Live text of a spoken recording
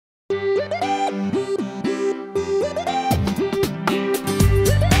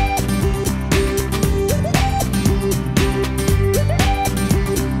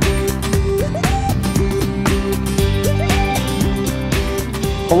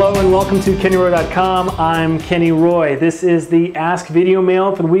Hello and welcome to KennyRoy.com. I'm Kenny Roy. This is the Ask Video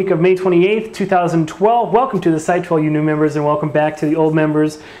Mail for the week of May 28th, 2012. Welcome to the site to all you new members and welcome back to the old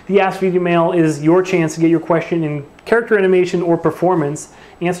members. The Ask Video Mail is your chance to get your question in character animation or performance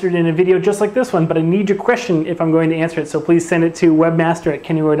answered in a video just like this one, but I need your question if I'm going to answer it, so please send it to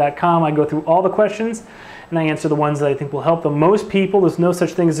webmaster@kennyroy.com. I go through all the questions and I answer the ones that I think will help the most people. There's no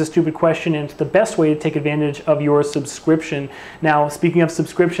such thing as a stupid question, and it's the best way to take advantage of your subscription. Now, speaking of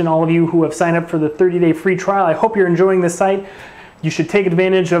subscription, all of you who have signed up for the 30-day free trial, I hope you're enjoying this site. You should take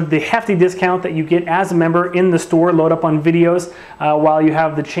advantage of the hefty discount that you get as a member in the store. Load up on videos while you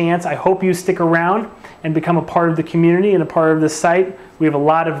have the chance. I hope you stick around and become a part of the community and a part of the site. We have a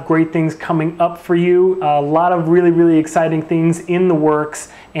lot of great things coming up for you, a lot of really exciting things in the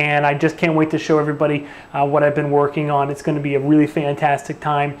works, and I just can't wait to show everybody what I've been working on. It's going to be a really fantastic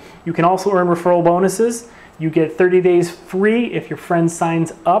time. You can also earn referral bonuses. You get 30 days free if your friend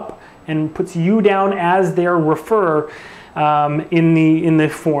signs up and puts you down as their referrer in the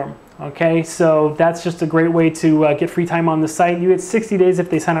form. Okay, so that's just a great way to get free time on the site. You get 60 days if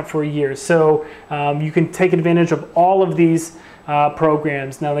they sign up for a year. So you can take advantage of all of these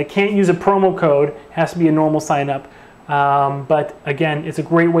programs. Now, they can't use a promo code. It has to be a normal sign up. But again, it's a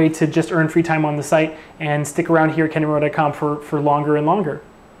great way to just earn free time on the site and stick around here at KennyRoy.com for longer and longer.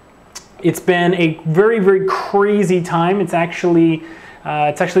 It's been a very crazy time. It's actually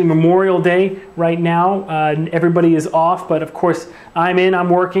Memorial Day right now. Everybody is off, but of course I'm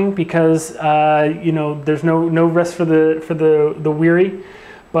working because you know, there's no rest for the weary.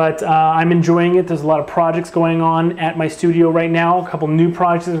 But I'm enjoying it. There's a lot of projects going on at my studio right now. A couple new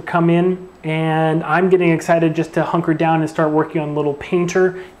projects have come in, and I'm getting excited just to hunker down and start working on Little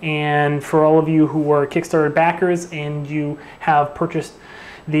Painter. And for all of you who are Kickstarter backers and you have purchased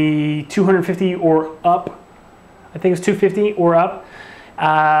the 250 or up, I think it's 250 or up,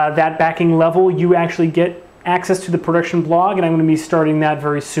 that backing level, you actually get access to the production blog, and I'm going to be starting that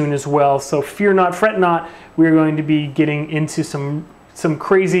very soon as well. So fear not, fret not. We're going to be getting into some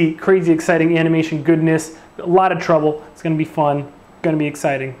crazy exciting animation goodness. A lot of trouble. It's going to be fun. Going to be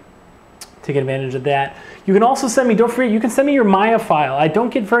exciting. Take advantage of that. You can also send me, don't forget, you can send me your Maya file. I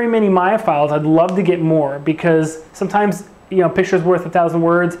don't get very many Maya files. I'd love to get more because sometimes, you know, picture's worth 1,000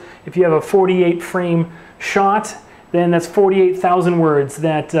 words. If you have a 48 frame shot, then that's 48,000 words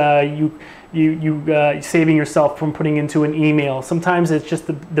that you saving yourself from putting into an email. Sometimes it's just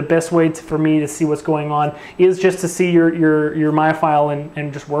the best way for me to see what's going on is just to see your Maya file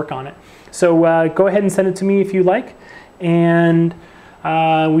and just work on it. So go ahead and send it to me if you like, and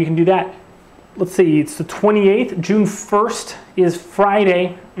we can do that. Let's see, it's the 28th, June 1st is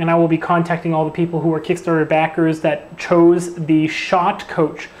Friday, and I will be contacting all the people who are Kickstarter backers that chose the Shot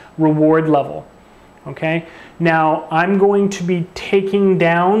Coach reward level. Okay, now I'm going to be taking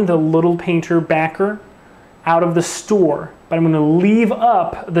down the Little Painter backer out of the store, but I'm going to leave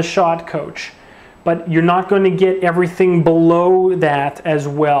up the Shot Coach. But you're not going to get everything below that as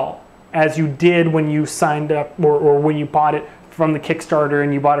well as you did when you signed up or when you bought it from the Kickstarter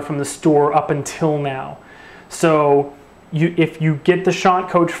and you bought it from the store up until now. So if you get the Shot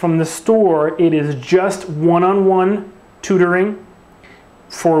Coach from the store, it is just one-on-one tutoring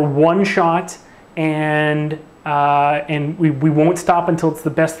for one shot. And we won't stop until it's the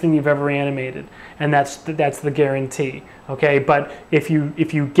best thing you've ever animated, and that's the guarantee. Okay, but if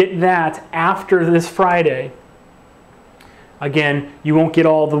you get that after this Friday, again, you won't get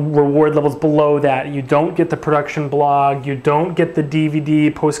all the reward levels below that. You don't get the production blog, you don't get the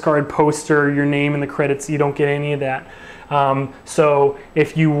DVD postcard poster, your name in the credits. You don't get any of that. So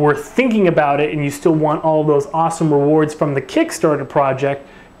if you were thinking about it and you still want all those awesome rewards from the Kickstarter project,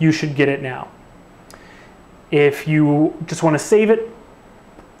 you should get it now. If you just want to save it,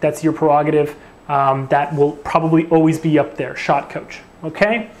 that's your prerogative. That will probably always be up there, Shot Coach.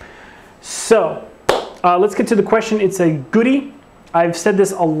 Okay? So let's get to the question. It's a goodie. I've said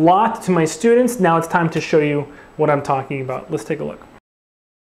this a lot to my students. Now it's time to show you what I'm talking about. Let's take a look.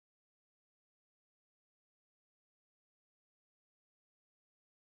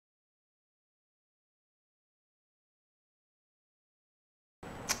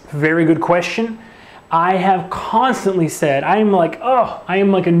 Very good question. I have constantly said, I am like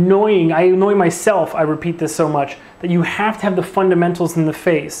annoying. I annoy myself. I repeat this so much, that you have to have the fundamentals in the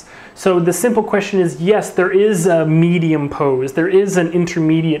face. So the simple question is, yes, there is a medium pose. There is an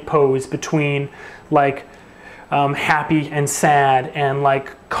intermediate pose between like happy and sad and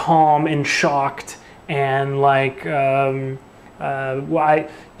like calm and shocked and like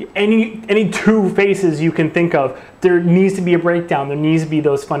any two faces you can think of, there needs to be a breakdown. There needs to be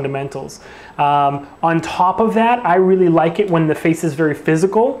those fundamentals. On top of that, I really like it when the face is very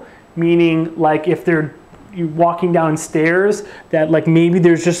physical, meaning like if they're walking downstairs, that like maybe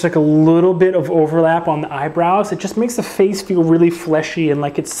there's just like a little bit of overlap on the eyebrows. It just makes the face feel really fleshy and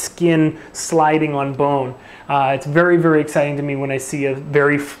like it's skin sliding on bone. It's very, very exciting to me when I see a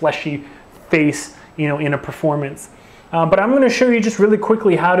very fleshy face, you know, in a performance. But I'm going to show you just really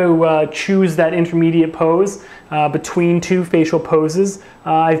quickly how to choose that intermediate pose between two facial poses.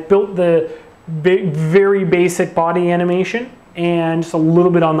 I've built the very basic body animation and just a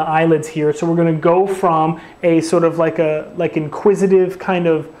little bit on the eyelids here. So we're going to go from a sort of like inquisitive kind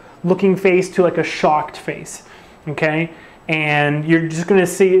of looking face to like a shocked face, okay? And you're just going to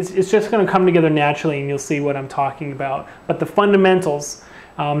see, it's just going to come together naturally and you'll see what I'm talking about. But the fundamentals,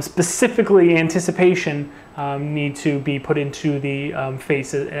 specifically anticipation, need to be put into the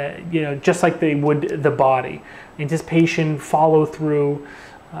face, you know, just like they would the body. Anticipation, follow through,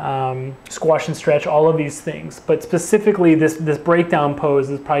 squash and stretch, all of these things. But specifically this breakdown pose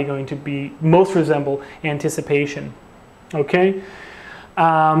is probably going to be most resemble anticipation. Okay,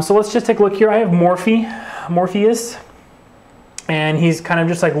 so let's just take a look here. I have Morpheus, and he's kind of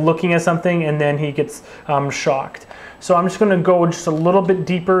just like looking at something and then he gets shocked. So I'm just going to go just a little bit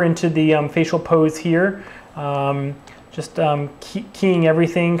deeper into the facial pose here, just keying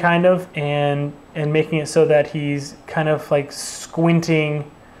everything kind of and making it so that he's kind of like squinting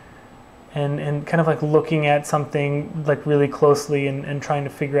and kind of like looking at something like really closely and trying to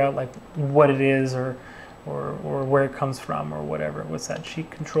figure out like what it is or where it comes from or whatever. What's that, cheek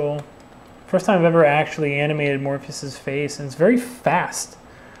control? First time I've ever actually animated Morpheus's face, and it's very fast.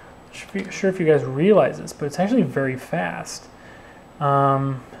 I'm not sure if you guys realize this, but it's actually very fast.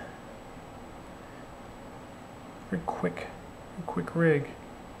 Very quick rig.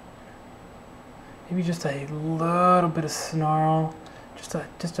 Maybe just a little bit of snarl, just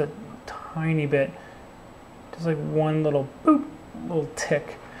a tiny bit, just like one little boop, little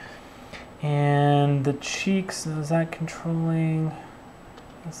tick. And the cheeks, is that controlling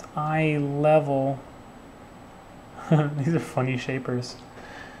this eye level? These are funny shapers.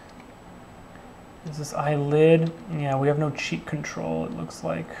 Is this eyelid? Yeah, we have no cheek control, it looks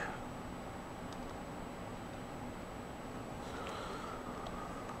like.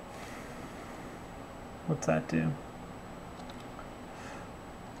 What's that do?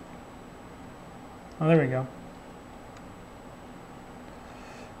 Oh, there we go.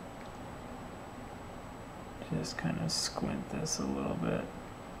 Just kind of squint this a little bit.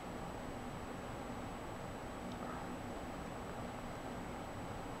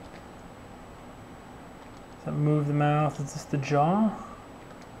 Does that move the mouth? Is this the jaw?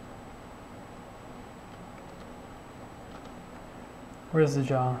 Where's the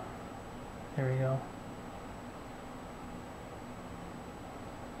jaw? There we go.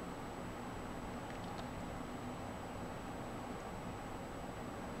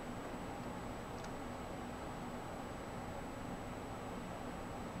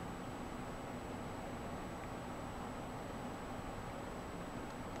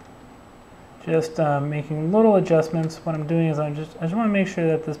 Just making little adjustments. What I'm doing is I just want to make sure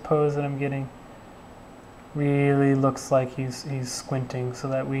that this pose that I'm getting really looks like he's squinting, so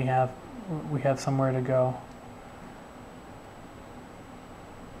that we have somewhere to go.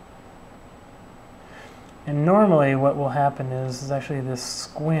 And normally, what will happen is actually this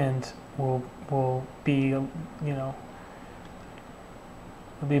squint will be, you know,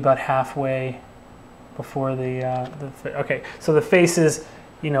 it'll be about halfway before the okay. So the face is,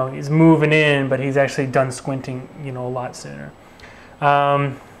 you know, he's moving in, but he's actually done squinting, you know, a lot sooner.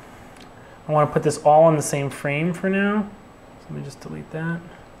 I want to put this all in the same frame for now. So let me just delete that.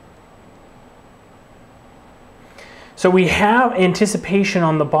 So we have anticipation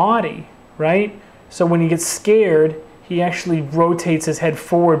on the body, right? So when he gets scared, he actually rotates his head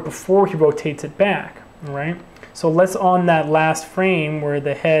forward before he rotates it back, right? So let's, on that last frame where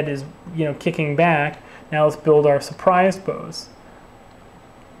the head is, you know, kicking back, now let's build our surprise pose.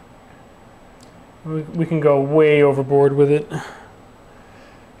 We can go way overboard with it.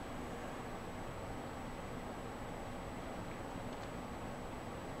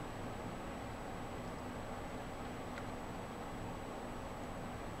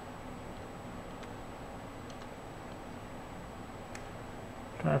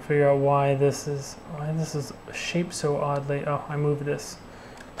 Trying to figure out why this is shaped so oddly. Oh, I moved this.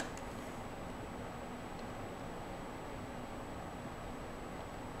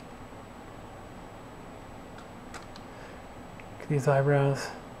 These eyebrows.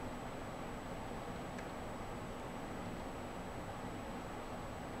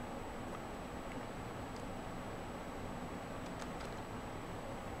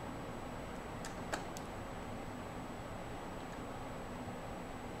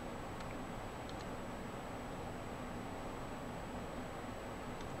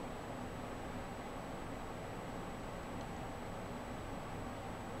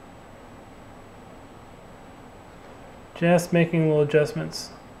 Just making little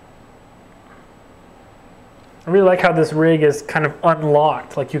adjustments. I really like how this rig is kind of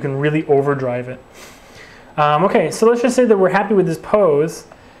unlocked, like you can really overdrive it. Okay, so let's just say that we're happy with this pose,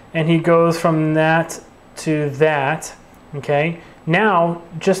 and he goes from that to that, okay? Now,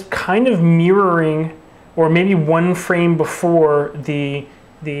 just kind of mirroring, or maybe one frame before the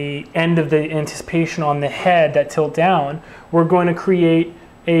end of the anticipation on the head, that tilt down, we're going to create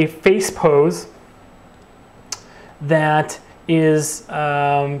a face pose that is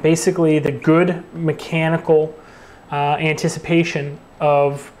basically the good mechanical anticipation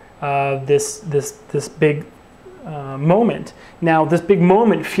of this big moment. Now, this big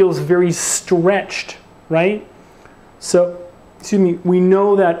moment feels very stretched, right? So, excuse me, we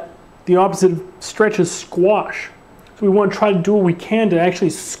know that the opposite of stretch is squash. So we want to try to do what we can to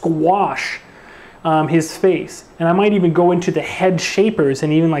actually squash his face. And I might even go into the head shapers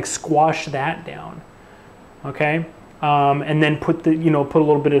and even like squash that down. Okay, and then put a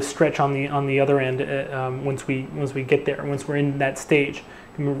little bit of stretch on the other end once we get there. Once we're in that stage,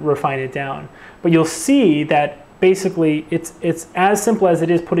 and refine it down. But you'll see that basically it's as simple as it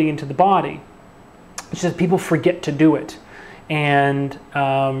is putting into the body. It's just people forget to do it, and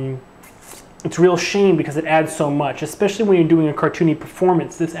it's a real shame because it adds so much, especially when you're doing a cartoony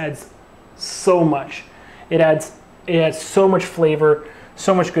performance. This adds so much. It adds so much flavor,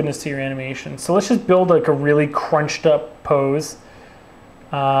 so much goodness to your animation. So let's just build like a really crunched up pose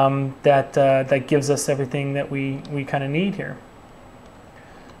that gives us everything that we kind of need here.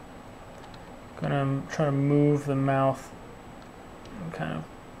 Gonna try to move the mouth and kind of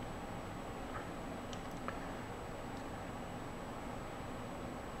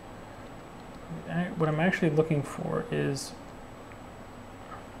what I'm actually looking for is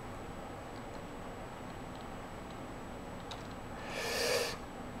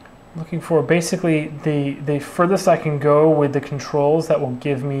basically the furthest I can go with the controls that will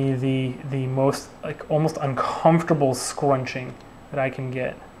give me the most like almost uncomfortable scrunching that I can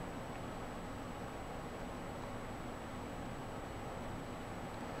get.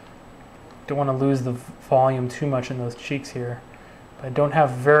 Don't want to lose the volume too much in those cheeks here, but I don't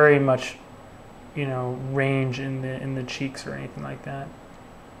have very much, range in the cheeks or anything like that.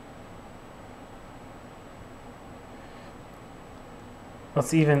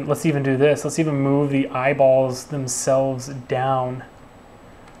 Let's even do this. Let's even move the eyeballs themselves down.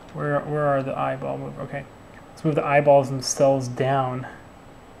 Where are the eyeball move? Okay, let's move the eyeballs themselves down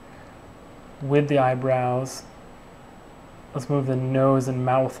with the eyebrows. Let's move the nose and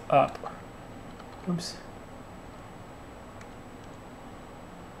mouth up. Oops.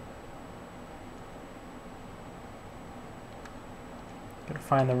 Gotta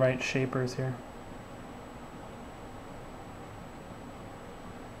find the right shapers here.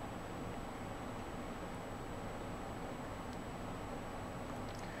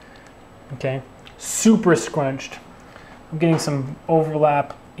 Okay, super scrunched. I'm getting some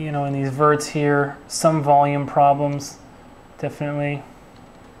overlap, in these verts here. Some volume problems, definitely.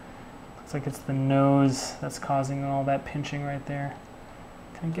 Looks like it's the nose that's causing all that pinching right there.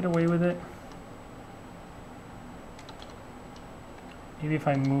 Can I get away with it? Maybe if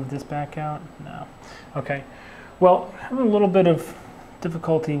I move this back out? No. Okay. Well, I'm having a little bit of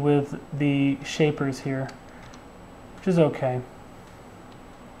difficulty with the shapers here, which is okay.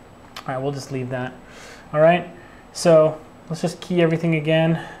 All right, we'll just leave that. All right, so let's just key everything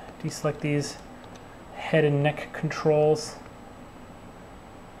again. Deselect these head and neck controls.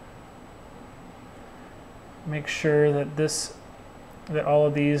 Make sure that all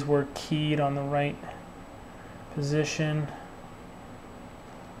of these were keyed on the right position.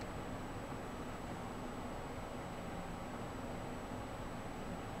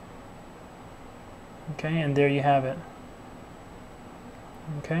 Okay, and there you have it.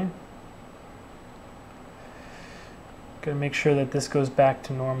 Okay. Gotta make sure that this goes back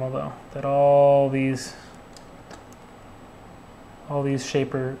to normal though. That all these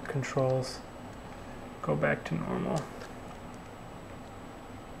shaper controls go back to normal.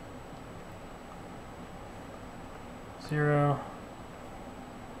 Zero.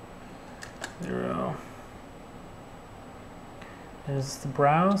 Is the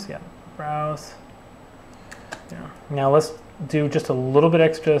brows? Yeah, brows. Yeah. Now let's do just a little bit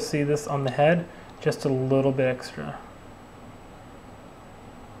extra. See this on the head? Just a little bit extra.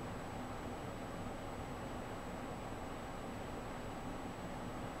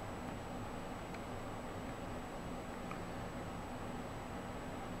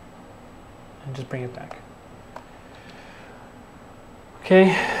 And just bring it back.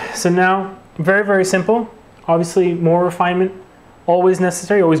 Okay, so now very, very simple. Obviously more refinement, always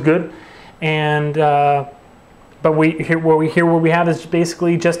necessary, always good. And But what we have is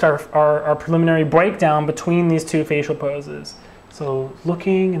basically just our preliminary breakdown between these two facial poses. So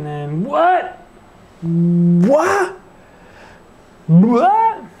looking and then what? What?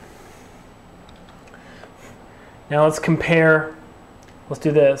 What? Now let's compare. Let's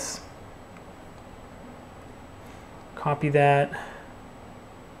do this. Copy that.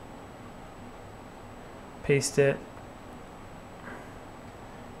 Paste it.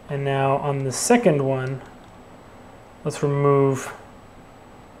 And now on the second one, let's remove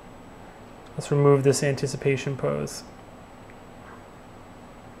this anticipation pose.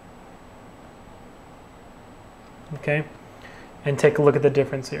 Okay? And take a look at the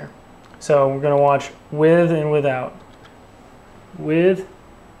difference here. So we're going to watch with and without. With,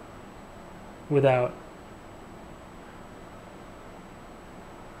 without.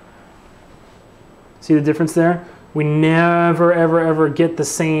 See the difference there? We never, ever, ever get the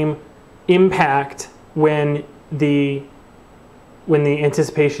same impact when the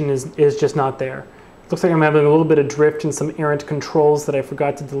anticipation is just not there. It looks like I'm having a little bit of drift and some errant controls that I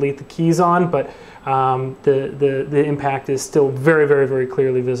forgot to delete the keys on, but the impact is still very, very, very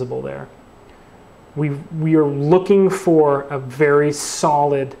clearly visible there. We are looking for a very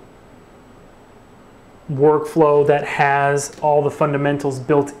solid workflow that has all the fundamentals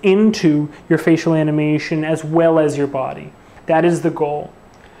built into your facial animation as well as your body. That is the goal.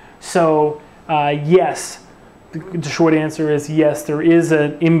 So yes, the short answer is yes, there is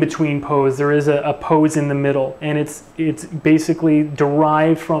an in-between pose. There is a pose in the middle, and it's basically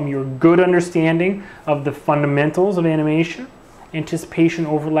derived from your good understanding of the fundamentals of animation, anticipation,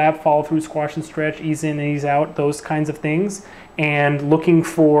 overlap, follow through, squash and stretch, ease in, ease out, those kinds of things, and looking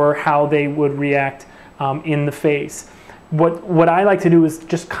for how they would react in the face. What I like to do is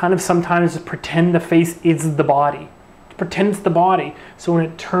just kind of sometimes pretend the face is the body. Pretend it's the body. So when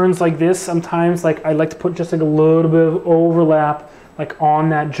it turns like this, sometimes like I like to put just like a little bit of overlap like on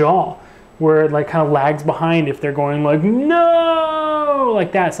that jaw, where it like kind of lags behind if they're going like no,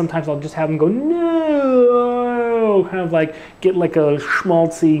 like that. Sometimes I'll just have them go no, kind of like get like a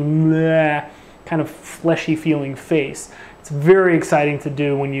schmaltzy, bleh, kind of fleshy feeling face. It's very exciting to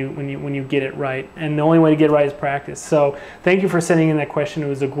do when you get it right, and the only way to get it right is practice. So thank you for sending in that question. It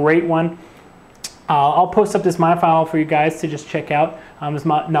was a great one. I'll post up this My File for you guys to just check out. There's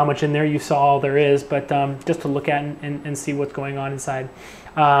not much in there. You saw all there is, but just to look at and see what's going on inside.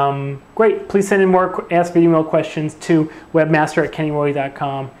 Great. Please send in more Ask Videomail questions to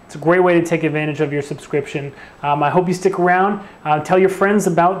webmaster@kennyroy.com. It's a great way to take advantage of your subscription. I hope you stick around. Tell your friends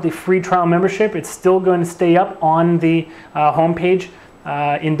about the free trial membership. It's still going to stay up on the homepage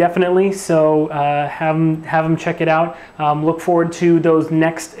indefinitely, so have them check it out. Look forward to those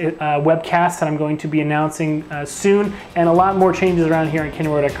next webcasts that I'm going to be announcing soon, and a lot more changes around here on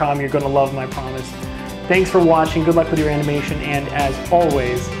kennyroy.com. You're going to love them, I promise. Thanks for watching. Good luck with your animation, and as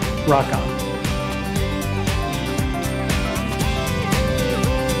always, rock on.